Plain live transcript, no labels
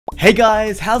Hey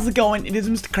guys, how's it going? It is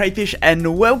MrCrayfish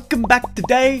and welcome back.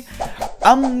 Today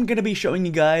I'm gonna be showing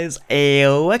you guys a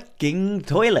working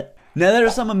toilet. Now there are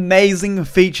some amazing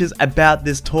features about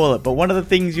this toilet, but one of the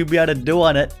things you'll be able to do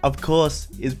on it, of course,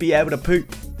 is be able to poop.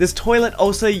 This toilet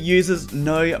also uses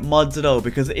no mods at all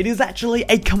because it is actually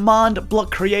a command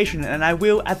block creation, and I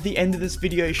will at the end of this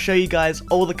video show you guys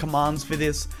all the commands for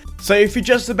this. So if you're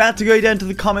just about to go down to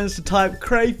the comments to type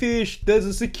Crayfish, there's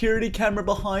a security camera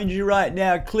behind you right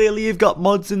now, clearly you've got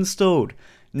mods installed.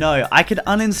 No, I could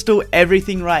uninstall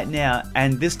everything right now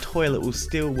and this toilet will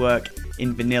still work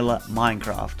in vanilla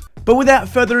Minecraft. But without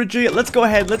further ado, let's go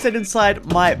ahead, let's head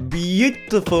inside my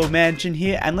beautiful mansion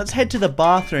here and let's head to the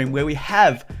bathroom where we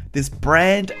have this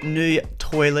brand new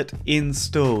toilet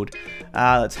installed.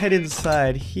 Let's head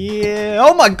inside here.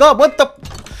 Oh my god, what the?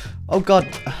 Oh god,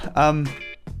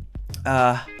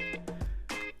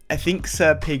 I think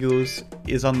Sir Piggles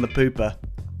is on the pooper.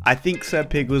 I think Sir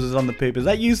Piggles is on the pooper. Is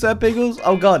that you, Sir Piggles?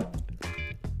 Oh god.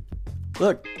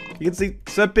 Look, you can see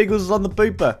Sir Piggles is on the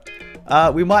pooper.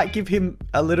 We might give him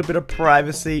a little bit of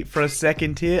privacy for a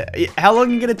second here. How long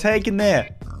are you gonna take in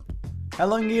there? How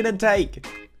long are you gonna take?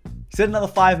 He said another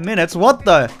 5 minutes. What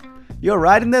the? You're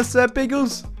right in there, Sir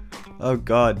Piggles? Oh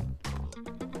god.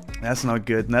 That's not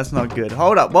good. That's not good.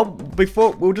 Hold up. Well,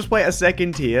 we'll just wait a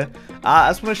second here. I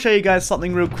just want to show you guys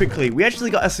something real quickly. We actually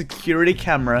got a security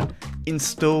camera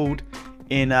installed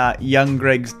in young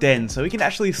Greg's den, so we can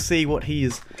actually see what he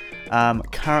is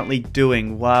currently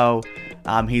doing while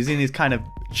he's in his kind of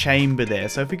chamber there.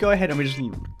 So if we go ahead and we just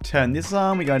turn this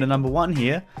on, we go to number 1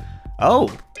 here. Oh,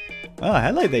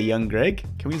 hello there, young Greg.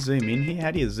 Can we zoom in here? How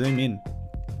do you zoom in?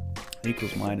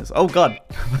 Equals minus. Oh god.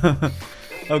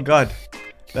 Oh god.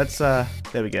 That's there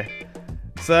we go.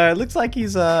 So it looks like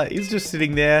he's just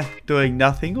sitting there doing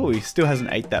nothing. Oh, he still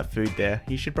hasn't ate that food there.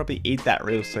 He should probably eat that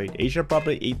real soon. He should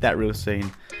probably eat that real soon.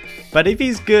 But if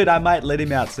he's good, I might let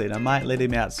him out soon. I might let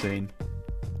him out soon.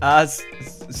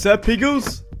 Sir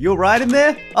Piggles, you alright in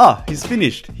there? Oh, he's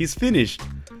finished. He's finished.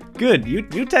 Good.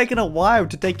 You're taking a while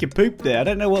to take your poop there. I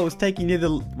don't know what was taking you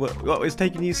what was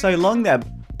taking you so long there.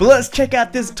 But let's check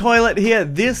out this toilet here.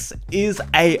 This is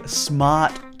a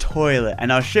smart toilet,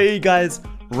 and I'll show you guys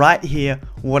right here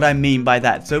what I mean by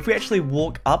that. So if we actually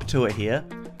walk up to it here,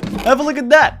 have a look at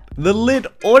that. The lid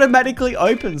automatically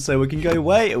opens, so we can go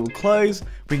away, it will close,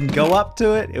 we can go up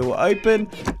to it, it will open.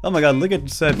 Oh my god, look at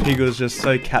Sir Piggles, just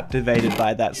so captivated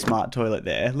by that smart toilet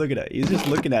there. Look at it, he's just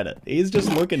looking at it. He's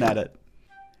just looking at it.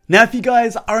 Now if you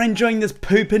guys are enjoying this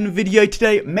poopin' video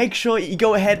today, make sure you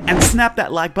go ahead and snap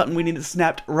that like button. We need it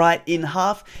snapped right in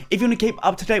half. If you want to keep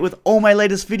up to date with all my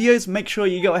latest videos, make sure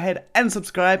you go ahead and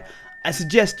subscribe. I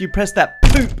suggest you press that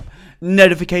poop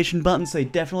notification button so you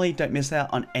definitely don't miss out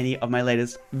on any of my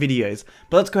latest videos.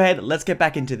 But let's go ahead, let's get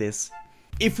back into this.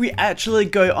 If we actually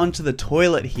go onto the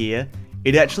toilet here,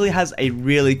 it actually has a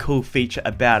really cool feature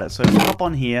about it. So if we hop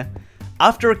on here,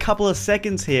 after a couple of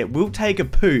seconds here, we'll take a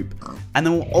poop, and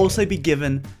then we'll also be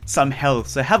given some health.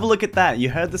 So have a look at that. You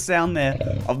heard the sound there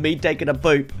of me taking a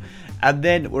poop, and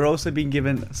then we're also being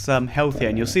given some health here,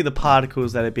 and you'll see the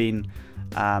particles that have been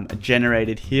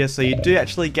generated here. So you do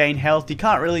actually gain health. You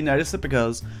can't really notice it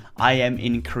because I am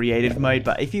in creative mode,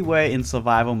 but if you were in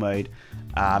survival mode,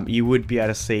 you would be able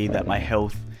to see that my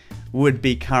health would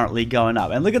be currently going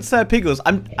up. And look at Sir Piggles.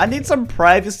 I need some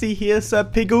privacy here, Sir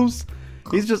Piggles.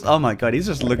 He's just, oh my god, he's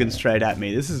just looking straight at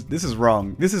me. This is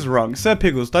wrong. This is wrong. Sir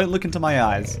Piggles, don't look into my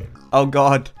eyes. Oh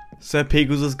god, Sir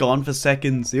Piggles is gone for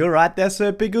seconds. You alright there,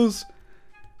 Sir Piggles?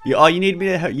 Oh, you need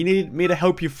me to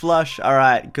help you flush. All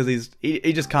right, because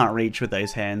he just can't reach with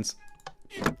those hands.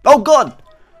 Oh god!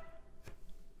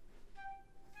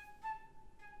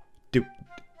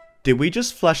 Did we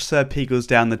just flush Sir Piggles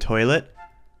down the toilet?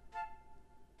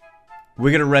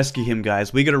 We're gonna rescue him,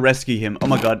 guys. We gotta rescue him. Oh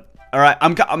my god! All right,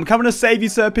 I'm coming to save you,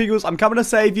 Sir Piggles. I'm coming to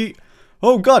save you.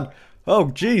 Oh god! Oh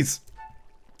jeez!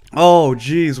 Oh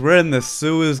jeez, we're in the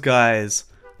sewers, guys.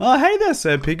 Oh hey there,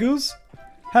 Sir Piggles.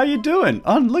 How you doing?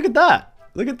 Oh, look at that.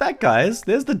 Look at that, guys.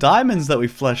 There's the diamonds that we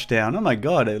flushed down. Oh my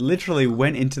god, it literally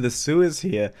went into the sewers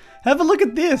here. Have a look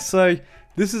at this. So,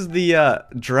 this is the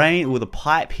drain, or the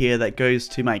pipe here that goes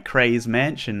to my Cray's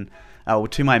mansion. Or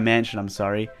to my mansion, I'm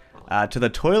sorry. To the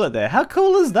toilet there. How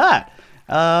cool is that?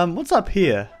 What's up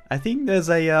here? I think there's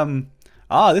a,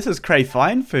 this is Cray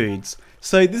Fine Foods.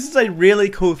 So, this is a really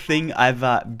cool thing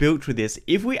I've built with this.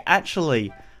 If we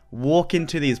actually walk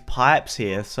into these pipes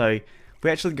here, so we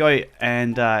actually go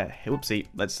and, whoopsie,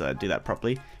 let's do that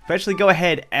properly. If we actually go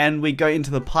ahead and we go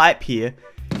into the pipe here,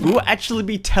 we will actually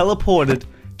be teleported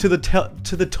to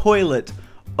the toilet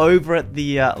over at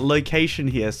the location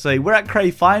here. So we're at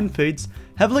Cray Fine Foods.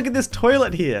 Have a look at this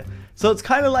toilet here. So it's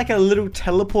kind of like a little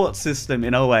teleport system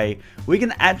in a way. We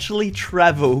can actually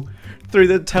travel through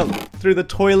the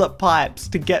toilet pipes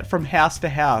to get from house to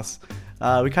house.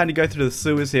 We kind of go through the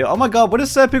sewers here. Oh my god, what is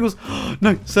Sir Pickles?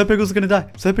 No, Sir Pickles is gonna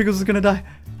die. Sir Pickles is gonna die.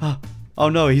 Oh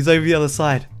no, he's over the other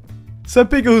side. Sir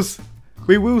Pickles,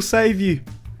 we will save you.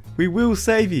 We will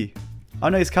save you. Oh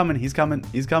no, he's coming. He's coming.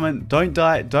 He's coming. Don't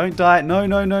die. Don't die. No,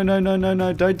 no, no, no, no, no,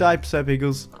 no. Don't die, Sir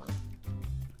Pickles.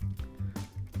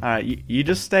 Alright, you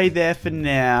just stay there for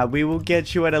now. We will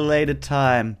get you at a later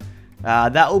time.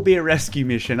 That will be a rescue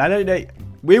mission. I don't know.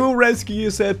 We will rescue you,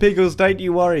 Sir Pickles. Don't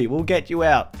you worry. We'll get you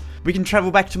out. We can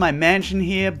travel back to my mansion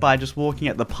here by just walking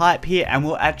at the pipe here, and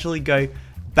we'll actually go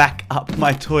back up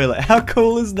my toilet. How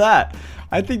cool is that?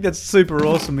 I think that's super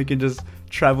awesome. We can just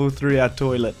travel through our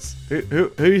toilets.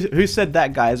 Who said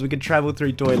that, guys? We could travel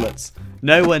through toilets.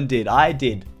 No one did. I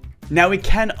did. Now we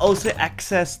can also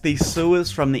access the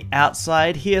sewers from the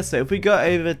outside here. So if we go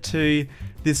over to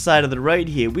this side of the road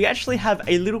here, we actually have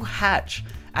a little hatch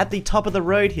at the top of the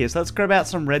road here. So let's grab out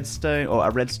some redstone, or a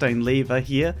redstone lever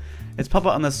here. Let's pop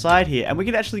it on the side here, and we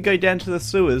can actually go down to the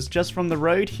sewers just from the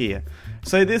road here.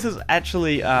 So this is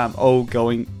actually all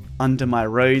going under my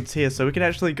roads here. So we can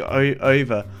actually go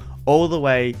over all the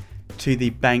way to the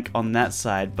bank on that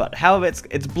side. But however,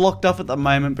 it's blocked off at the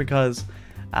moment because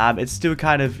it's still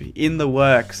kind of in the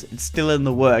works. It's still in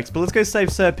the works. But let's go save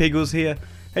Sir Pickles here.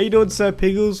 How you doing, Sir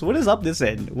Pickles? What is up this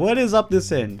end? What is up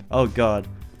this end? Oh god.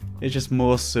 It's just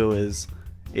more sewers.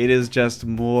 It is just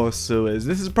more sewers.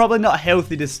 This is probably not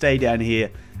healthy to stay down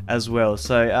here as well.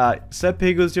 So, Sir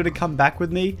Pickles, do you want to come back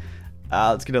with me?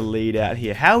 Let's get a lead out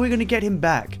here. How are we going to get him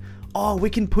back? Oh, we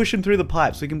can push him through the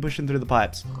pipes. We can push him through the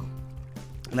pipes.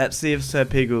 Let's see if Sir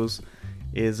Pickles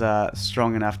is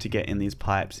strong enough to get in these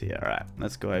pipes here. Alright,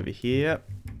 let's go over here.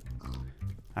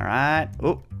 Alright.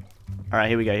 Oh. Alright,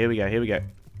 here we go, here we go, here we go.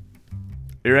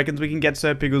 Who reckons we can get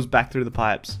Sir Pickles back through the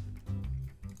pipes?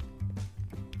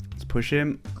 Let's push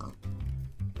him.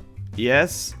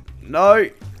 Yes. No.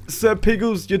 Sir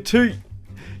Pickles,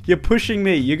 you're pushing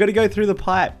me. You gotta go through the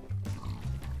pipe.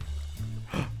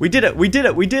 We did it, we did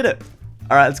it, we did it.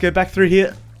 Alright, let's go back through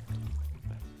here.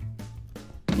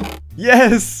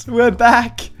 Yes, we're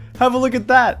back. Have a look at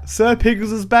that. Sir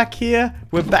Pickles is back here.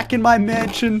 We're back in my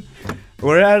mansion.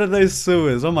 We're out of those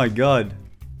sewers. Oh my god.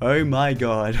 Oh my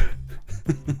god.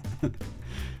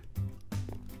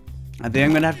 I think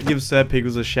I'm gonna have to give Sir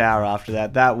Pickles a shower after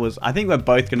that. I think we're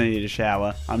both gonna need a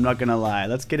shower. I'm not gonna lie.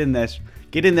 Let's get in there.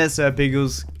 Get in there, Sir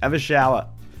Pickles. Have a shower.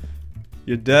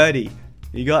 You're dirty.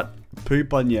 You got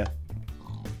poop on you.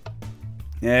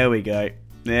 There we go.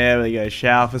 There we go.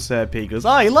 Shower for Sir Pickles.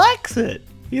 Oh, he likes it.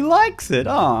 He likes it.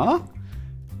 Aw.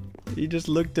 He just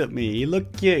looked at me. He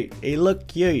looked cute. He looked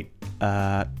cute.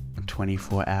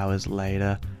 24 hours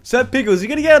later. Sir Pickles, you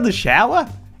gonna get out of the shower?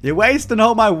 You're wasting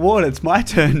all my water. It's my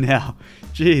turn now.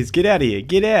 Jeez, get out of here.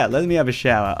 Get out. Let me have a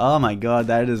shower. Oh my god,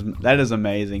 that is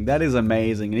amazing. That is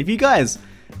amazing. And if you guys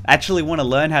actually want to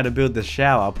learn how to build the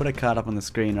shower, I'll put a card up on the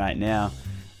screen right now.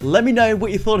 Let me know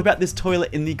what you thought about this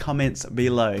toilet in the comments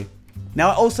below. Now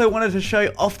I also wanted to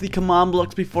show off the command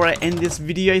blocks before I end this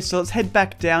video, so let's head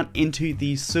back down into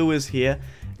the sewers here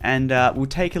and we'll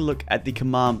take a look at the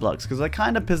command blocks because I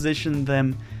kind of positioned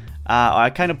them, I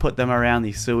kind of put them around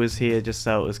the sewers here just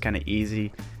so it was kind of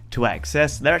easy to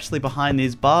access. They're actually behind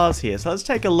these bars here, so let's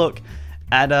take a look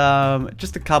at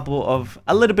just a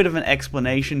little bit of an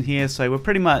explanation here. So we're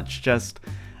pretty much just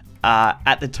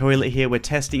at the toilet here. We're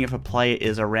testing if a player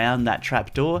is around that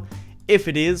trapdoor. If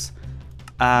it is,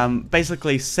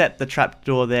 basically set the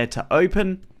trapdoor there to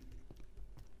open.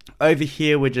 Over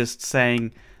here we're just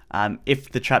saying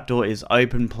if the trapdoor is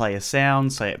open, play a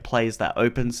sound, so it plays that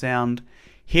open sound.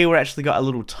 Here we're actually got a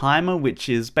little timer, which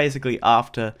is basically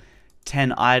after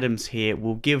 10 items here,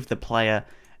 we'll give the player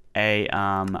a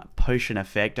potion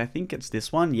effect. I think it's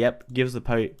this one. Yep, gives the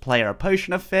player a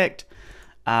potion effect,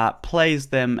 plays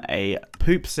them a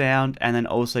poop sound, and then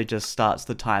also just starts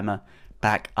the timer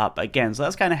back up again. So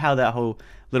that's kind of how that whole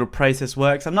little process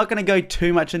works. I'm not going to go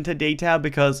too much into detail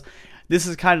because this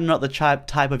is kind of not the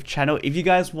type of channel. If you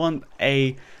guys want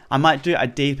I might do a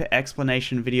deeper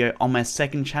explanation video on my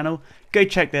second channel. Go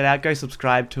check that out. Go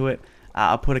subscribe to it.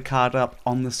 I'll put a card up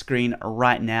on the screen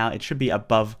right now. It should be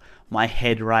above my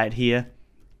head right here.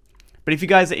 But if you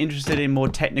guys are interested in more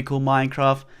technical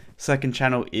Minecraft, second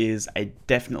channel is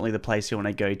definitely the place you want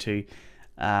to go to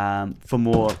for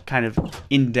more kind of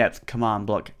in-depth command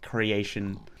block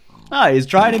creation. Oh, he's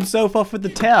drying himself off with the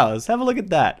towels. Have a look at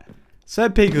that. Sir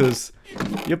Pickles,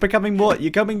 you're becoming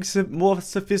more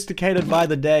sophisticated by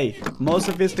the day. More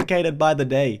sophisticated by the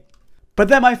day. But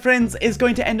that, my friends, is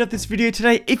going to end up this video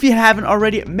today. If you haven't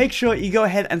already, make sure you go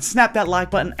ahead and snap that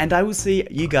like button, and I will see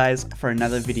you guys for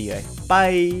another video.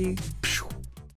 Bye!